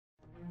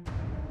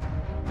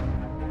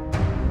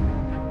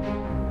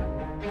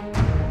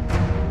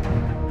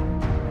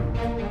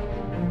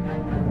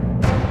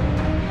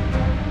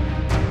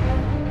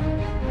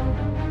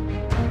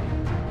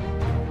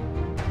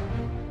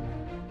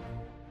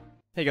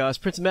Hey guys,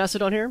 Prince of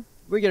Macedon here.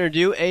 We're gonna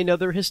do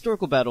another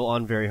historical battle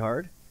on Very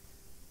Hard.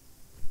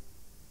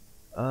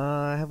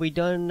 Have we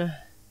done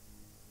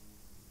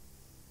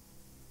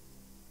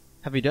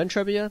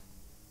Trebia?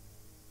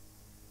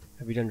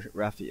 Have we done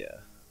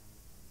Raphia?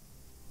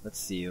 Let's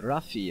see,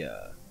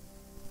 Raphia.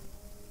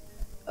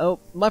 Oh,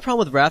 my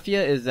problem with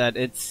Raphia is that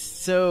it's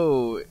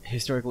so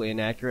historically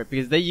inaccurate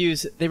because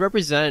they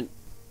represent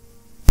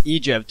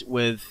Egypt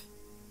with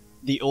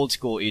the old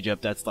school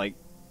Egypt that's like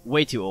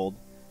way too old.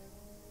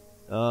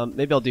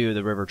 Maybe I'll do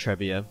the River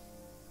Trebia.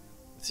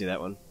 Let's see that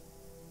one.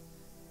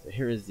 So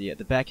here is the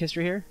back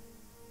history here.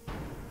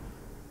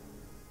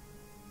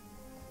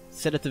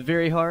 Set it to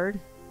very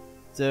hard.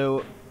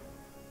 So,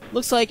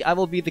 looks like I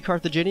will be the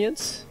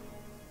Carthaginians.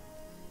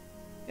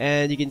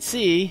 And you can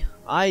see,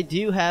 I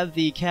do have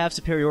the cav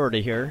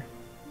superiority here.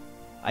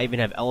 I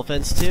even have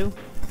elephants too.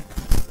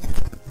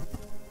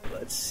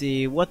 Let's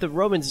see what the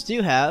Romans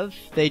do have.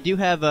 They do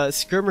have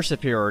skirmish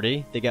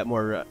superiority. They got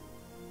more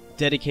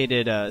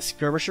dedicated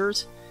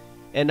skirmishers,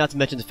 and not to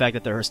mention the fact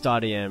that the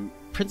Hastati and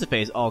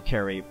Principes all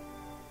carry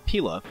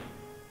Pila.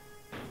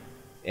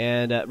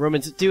 And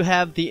Romans do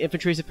have the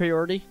infantry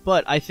superiority,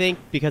 but I think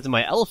because of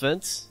my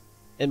elephants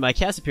and my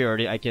cav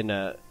superiority, I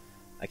can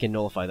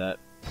nullify that.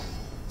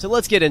 So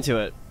let's get into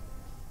it.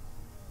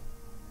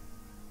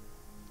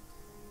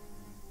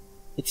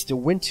 It's the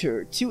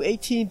winter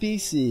 218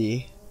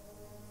 BC.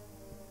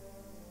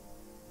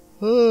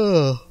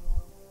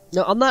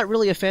 No, I'm not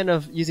really a fan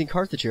of using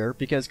Carthage here,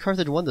 because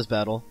Carthage won this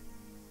battle.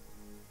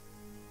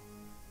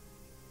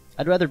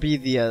 I'd rather be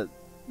the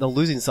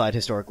losing side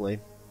historically.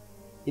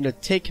 You know,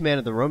 take command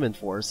of the Roman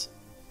force,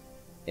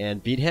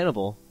 and beat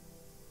Hannibal.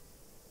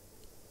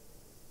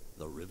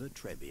 The River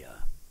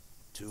Trebia.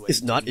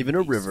 It's not even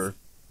a river.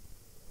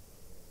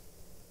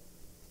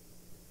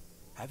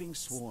 Having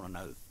sworn an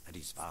oath at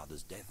his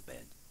father's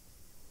deathbed.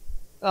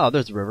 Oh,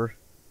 there's the river.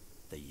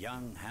 The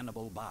young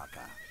Hannibal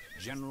Barca.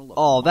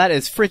 Oh, that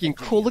is freaking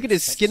cool! Look at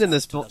his skin in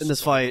this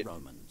fight.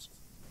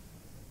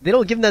 They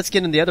don't give him that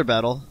skin in the other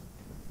battle.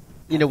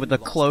 You know, with the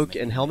cloak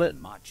and helmet.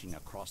 Marching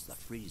across the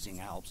freezing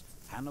Alps,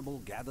 Hannibal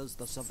gathers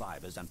the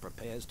survivors and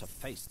prepares to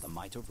face the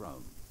might of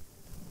Rome.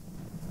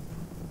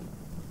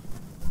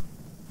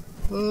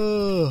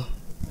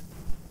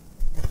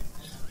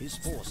 His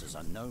forces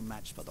are no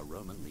match for the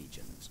Roman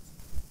legions.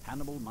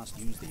 Hannibal must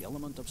use the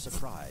element of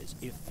surprise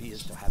if he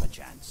is to have a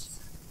chance.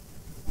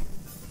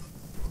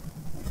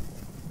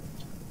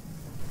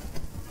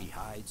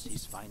 Hides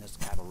his finest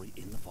cavalry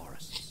in the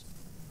forests.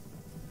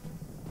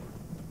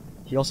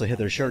 He also hid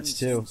their shirts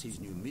too. Sends his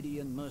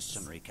Numidian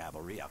mercenary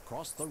cavalry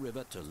across the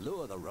river to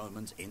lure the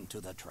Romans into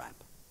the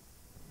trap.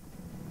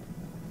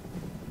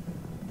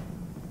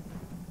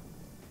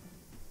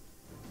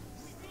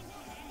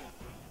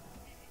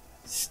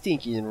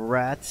 Stinking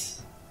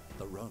rats.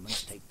 The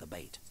Romans take the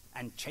bait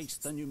and chase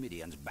the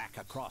Numidians back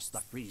across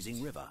the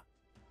freezing river.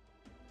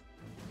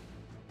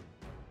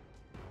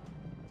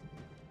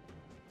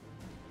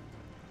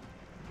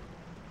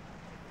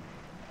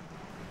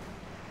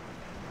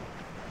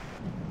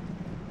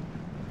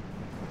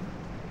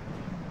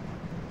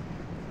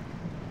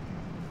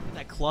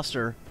 That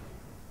cluster.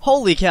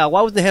 Holy cow,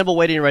 why wasn't Hannibal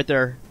waiting right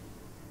there?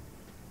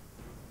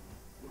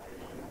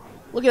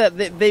 Look at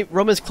that,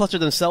 Romans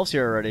clustered themselves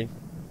here already.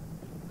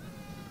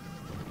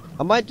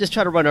 I might just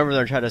try to run over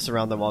there and try to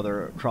surround them while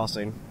they're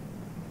crossing.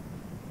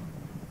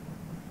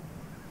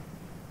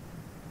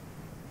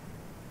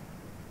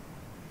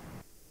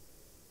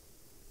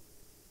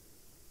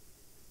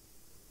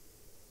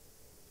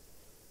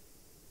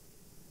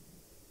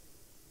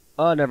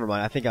 Oh, never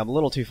mind. I think I'm a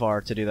little too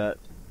far to do that.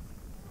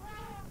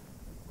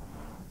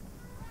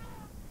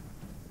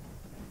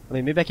 I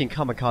mean, maybe I can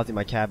kamikaze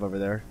my cab over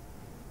there.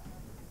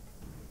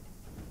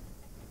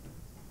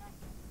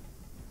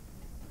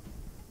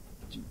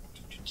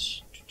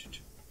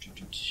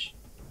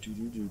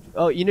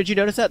 Oh, did you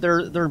notice that? They're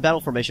in battle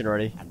formation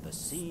already. And the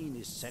scene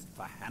is set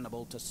for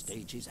Hannibal to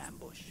stage his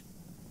ambush.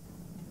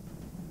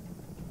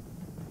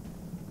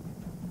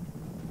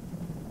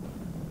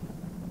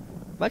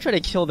 Might try to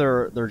kill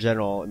their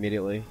general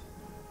immediately.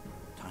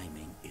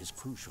 Timing is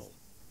crucial.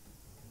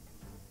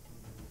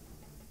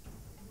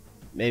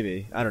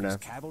 Maybe. I don't know.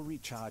 If his cavalry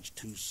charge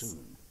too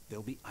soon,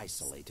 they'll be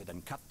isolated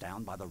and cut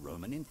down by the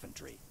Roman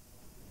infantry.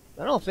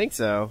 I don't think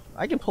so.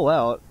 I can pull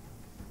out.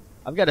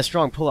 I've got a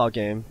strong pull-out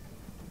game.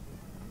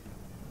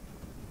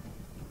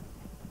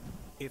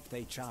 If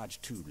they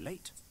charge too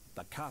late,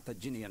 the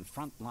Carthaginian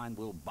front line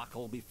will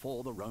buckle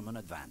before the Roman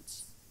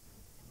advance.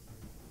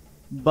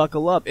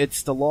 Buckle up,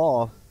 it's the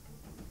law.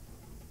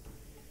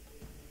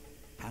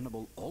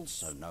 Hannibal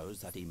also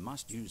knows that he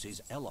must use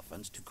his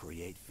elephants to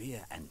create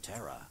fear and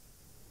terror.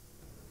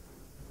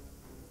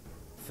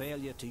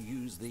 Failure to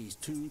use these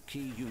two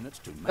key units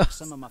to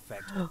maximum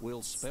effect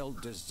will spell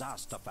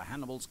disaster for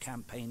Hannibal's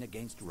campaign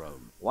against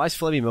Rome. Why is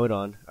Flamey mode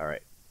on?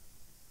 Alright.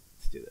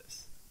 Let's do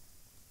this.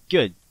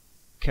 Good.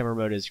 Camera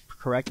mode is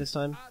correct this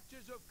time.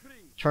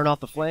 Turn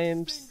off the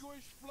flames.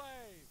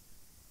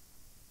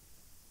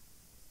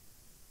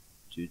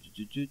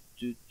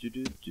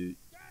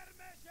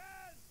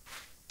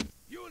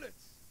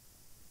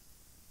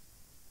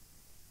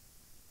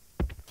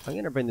 I'm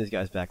gonna bring these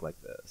guys back like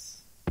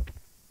this.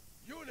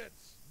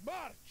 Units,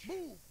 march!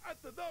 Move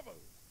at the double!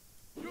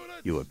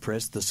 Units, You have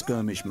pressed the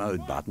skirmish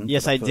mode button.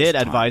 Yes, for the I first did,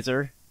 time.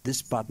 advisor.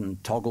 This button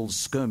toggles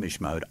skirmish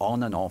mode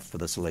on and off for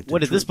the selected What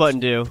does this troops. button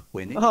do?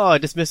 When Oh, it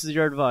dismisses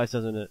your advice,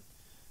 doesn't it?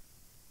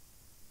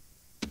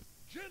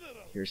 General!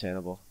 Here's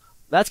Hannibal.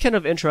 That's kind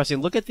of interesting.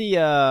 Look at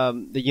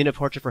the unit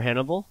portrait for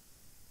Hannibal.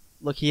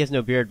 Look, he has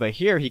no beard, but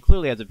here he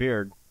clearly has a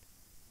beard.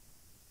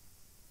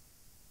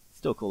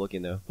 Still cool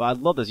looking though. But I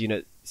love this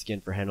unit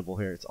skin for Hannibal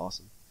here. It's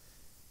awesome.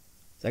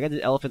 So I got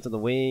the elephants on the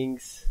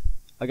wings.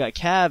 I got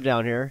Cav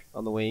down here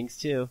on the wings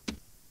too.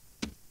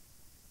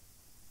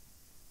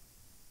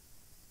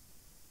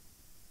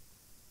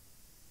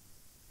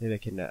 Maybe I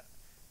can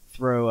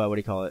throw what do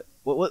you call it?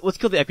 Let's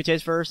kill the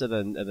equites first,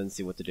 and then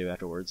see what to do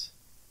afterwards.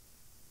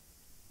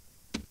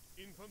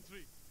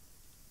 Infantry!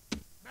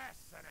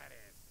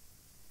 Mercenaries!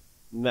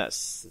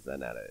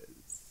 Mercenaries.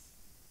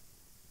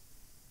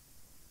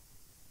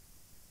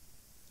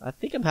 I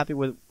think I'm happy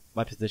with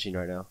my position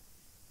right now.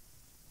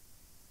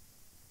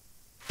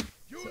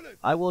 Units!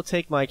 I will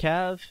take my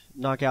Cav,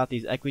 knock out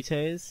these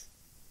equites.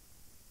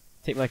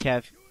 Take my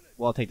Cav.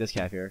 Well, I'll take this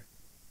Cav here.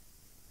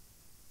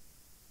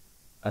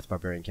 That's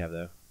barbarian Cav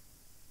though.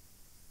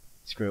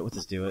 Screw it, let's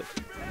just do it.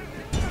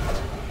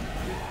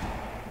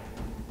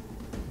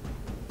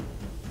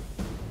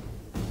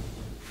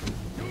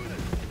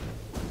 Units!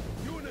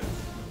 Units!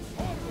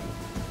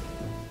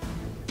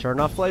 Forward! Turn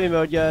off flaming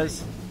mode,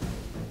 guys.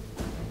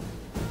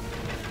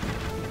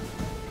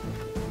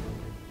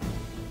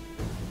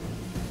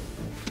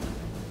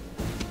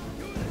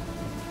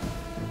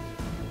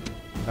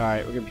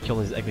 Alright, we're gonna be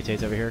killing these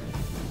equites over here.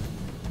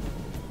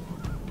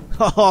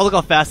 Oh, look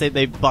how fast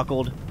they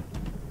buckled.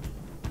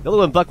 The only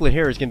one buckling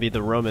here is gonna be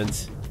the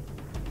Romans.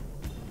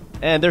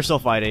 And they're still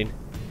fighting.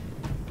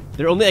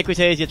 They're only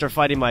equites, yet they're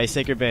fighting my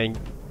Sacred Band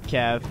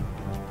Cav.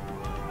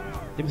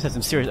 They must have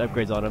some serious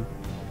upgrades on them.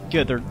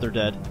 Good, they're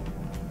dead.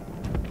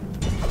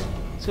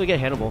 Let's go get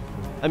Hannibal.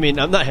 I mean,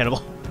 I'm not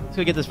Hannibal. Let's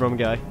go get this Roman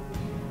guy.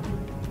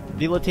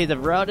 Velites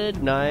have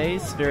routed.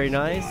 Nice, very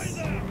nice.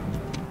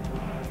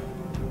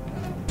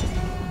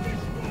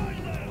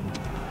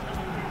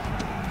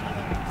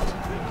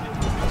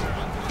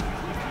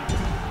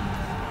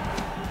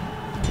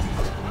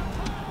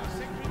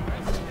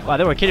 Wow,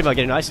 they were kidding about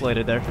getting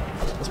isolated there.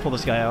 Let's pull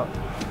this guy out.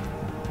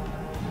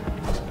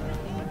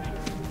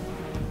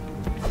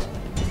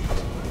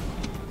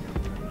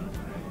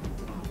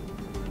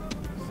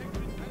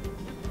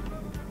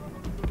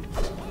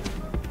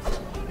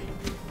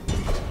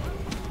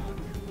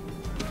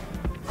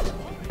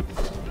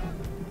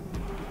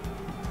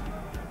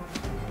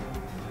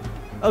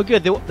 Oh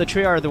good, the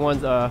trio are the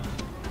ones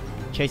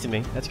chasing me.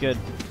 That's good.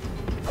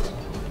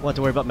 Won't have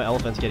to worry about my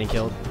elephants getting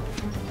killed.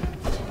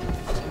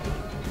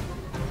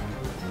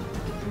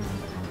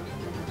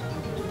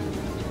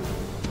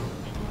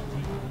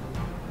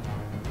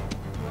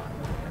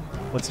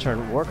 Let's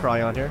turn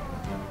Warcry on here.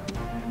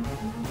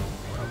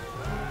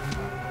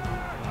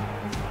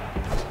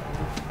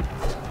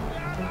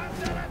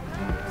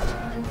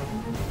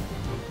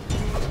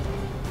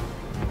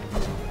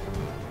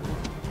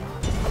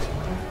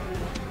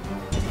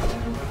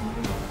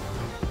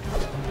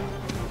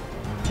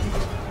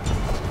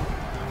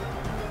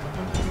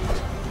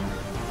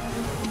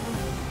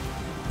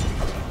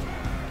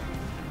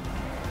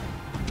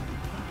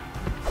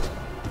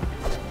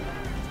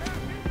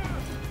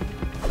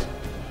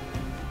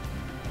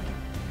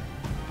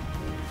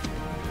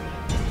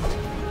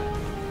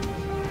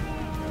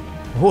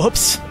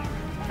 Whoops!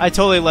 I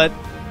totally let.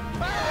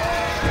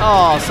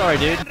 Oh, sorry,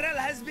 dude. General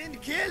has been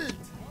killed.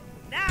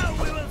 Now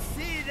we will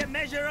see the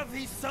measure of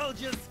his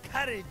soldiers'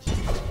 courage.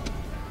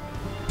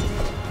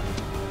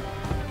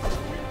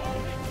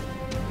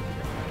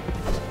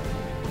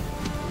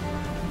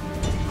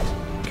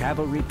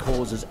 Cavalry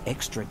causes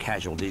extra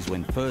casualties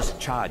when first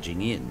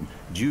charging in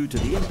due to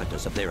the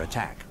impetus of their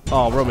attack.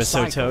 Oh, Roman's A so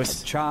cycle of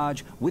toast.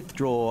 Charge,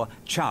 withdraw,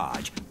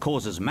 charge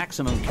causes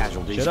maximum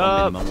casualties Shut for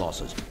up. minimum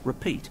losses.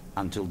 Repeat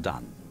until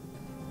done.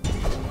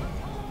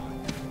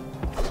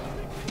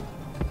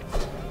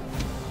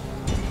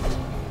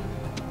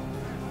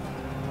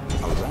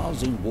 A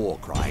rousing war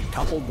cry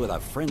coupled with a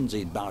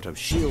frenzied bout of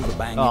shield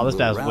banging Oh, this will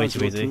battle's way rouse too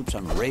your easy. troops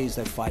and raise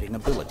their fighting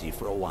ability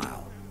for a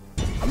while.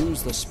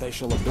 Use the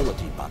special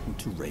ability button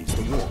to raise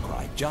the war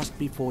cry just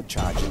before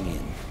charging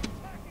in.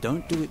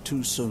 Don't do it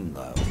too soon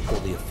though, or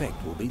the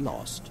effect will be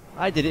lost.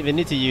 I didn't even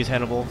need to use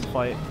Hannibal to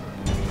fight.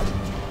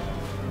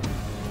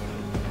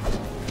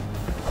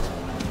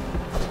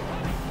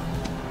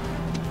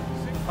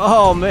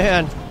 Oh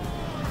man,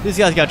 these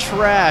guys got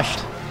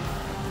trashed.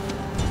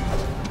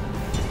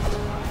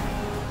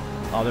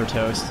 Oh, they're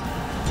toast.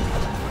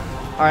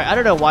 Alright, I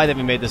don't know why they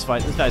even made this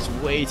fight. This guy's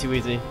way too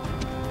easy.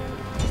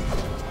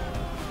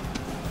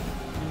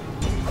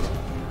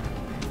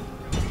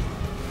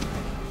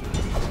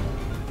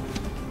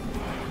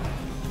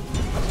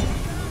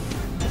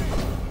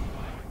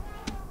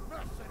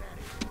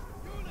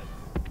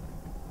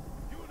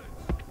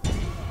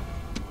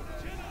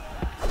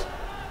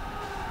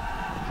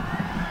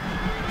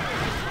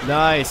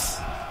 Nice.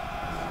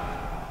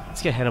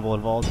 Let's get Hannibal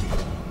involved.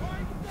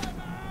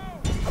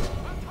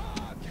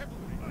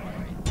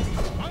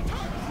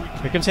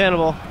 Here comes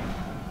Hannibal.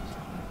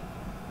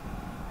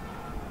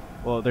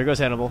 Well, there goes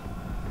Hannibal.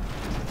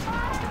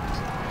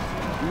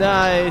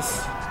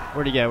 Nice.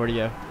 Where'd he go? Where'd he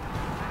go?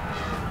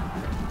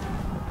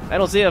 I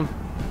don't see him.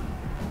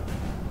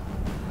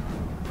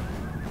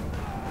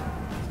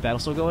 Is battle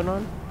still going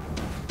on?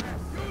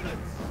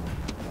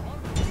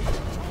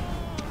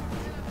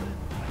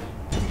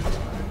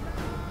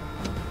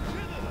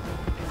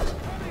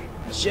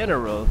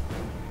 General.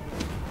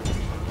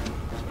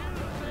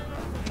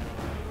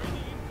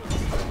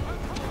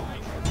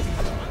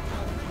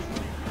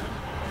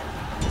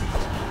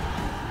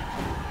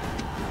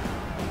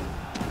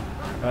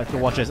 I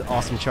can watch this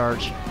awesome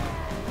charge.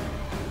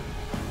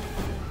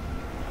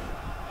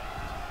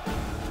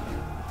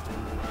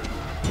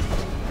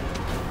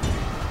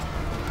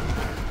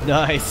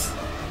 Nice.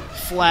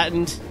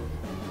 Flattened.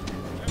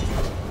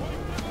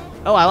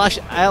 Oh, I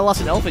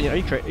lost an elephant. Are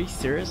you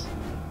serious?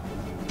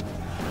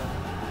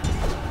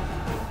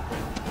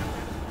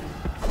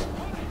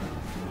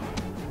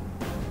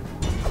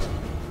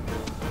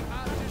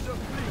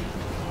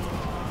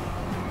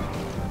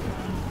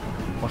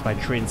 Watch my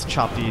trains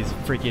chop these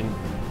freaking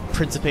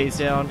Principes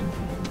down.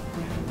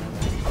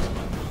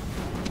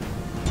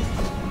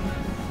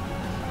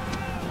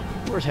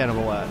 Where's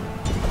Hannibal at?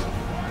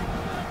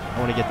 I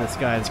want to get this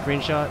guy in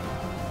screenshot.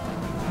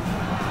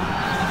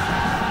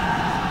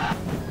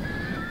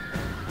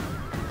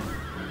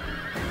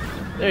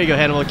 There you go,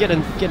 Hannibal. Get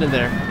in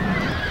there.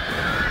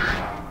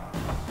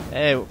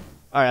 Hey, all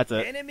right, that's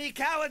it. Enemy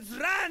cowards,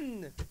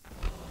 run!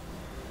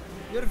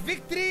 Your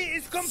victory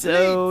is complete.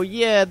 So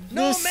yeah,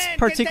 this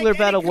particular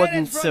battle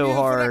wasn't so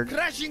hard. For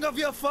the crushing of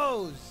your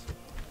foes.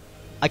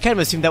 I kind of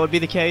assumed that would be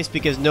the case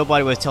because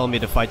nobody was telling me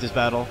to fight this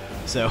battle.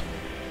 So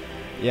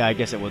yeah, I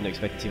guess I wasn't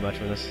expecting too much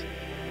from this.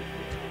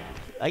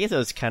 I guess it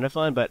was kind of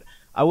fun, but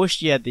I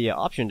wish you had the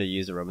option to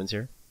use the Romans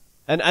here.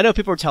 And I know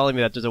people are telling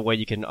me that there's a way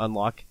you can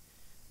unlock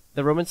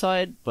the Roman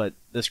side, but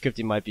the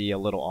scripting might be a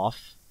little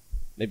off,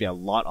 maybe a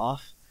lot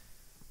off.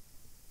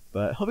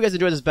 But hope you guys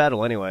enjoyed this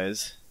battle,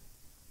 anyways.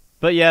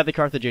 But yeah, the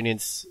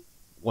Carthaginians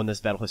won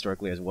this battle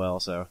historically as well,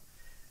 so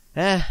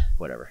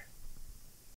whatever.